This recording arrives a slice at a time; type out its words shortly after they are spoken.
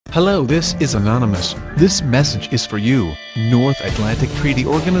Hello, this is Anonymous. This message is for you, North Atlantic Treaty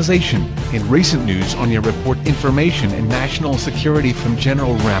Organization. In recent news on your report Information and National Security from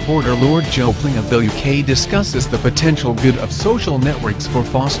General Rapporteur Lord Jopling of the UK discusses the potential good of social networks for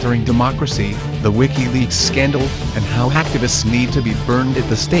fostering democracy, the WikiLeaks scandal, and how hacktivists need to be burned at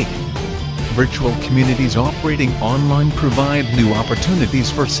the stake. Virtual communities operating online provide new opportunities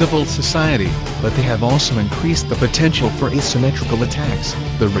for civil society, but they have also increased the potential for asymmetrical attacks,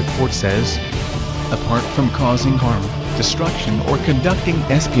 the report says. Apart from causing harm, destruction or conducting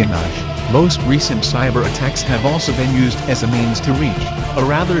espionage, most recent cyber attacks have also been used as a means to reach a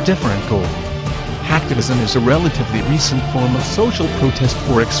rather different goal. Hacktivism is a relatively recent form of social protest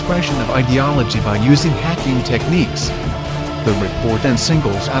or expression of ideology by using hacking techniques. The report then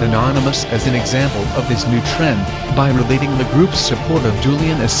singles out Anonymous as an example of this new trend, by relating the group's support of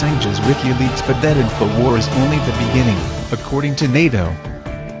Julian Assange's WikiLeaks, but that InfoWar is only the beginning, according to NATO.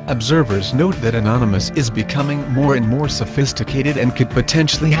 Observers note that Anonymous is becoming more and more sophisticated and could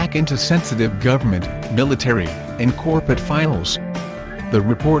potentially hack into sensitive government, military, and corporate files. The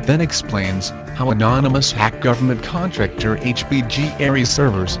report then explains how Anonymous hacked government contractor HBG Aries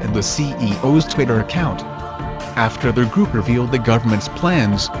servers and the CEO's Twitter account. After the group revealed the government's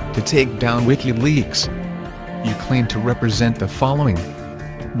plans to take down WikiLeaks. You claim to represent the following.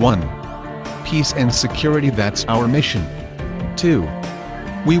 1. Peace and security, that's our mission. 2.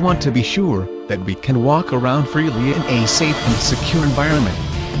 We want to be sure that we can walk around freely in a safe and secure environment.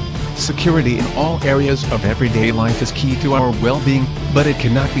 Security in all areas of everyday life is key to our well-being, but it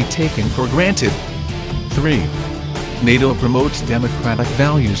cannot be taken for granted. 3. NATO promotes democratic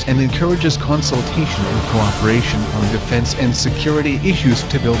values and encourages consultation and cooperation on defense and security issues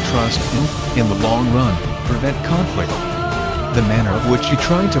to build trust and, in the long run, prevent conflict. The manner of which you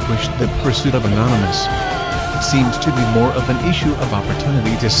try to push the pursuit of Anonymous seems to be more of an issue of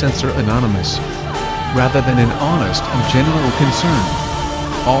opportunity to censor Anonymous, rather than an honest and general concern.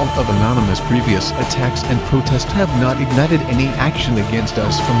 All of Anonymous' previous attacks and protests have not ignited any action against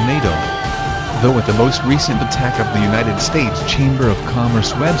us from NATO. Though at the most recent attack of the United States Chamber of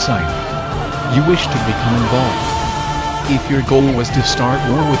Commerce website, you wish to become involved. If your goal was to start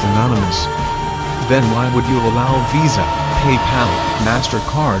war with Anonymous, then why would you allow Visa, PayPal,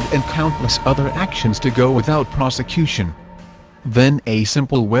 MasterCard and countless other actions to go without prosecution? Then a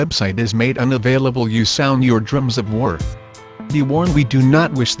simple website is made unavailable, you sound your drums of war. Be warned, we do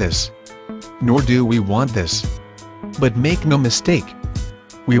not wish this. Nor do we want this. But make no mistake.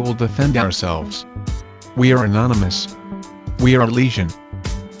 We will defend ourselves. We are Anonymous. We are Legion.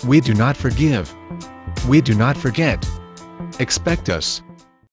 We do not forgive. We do not forget. Expect us.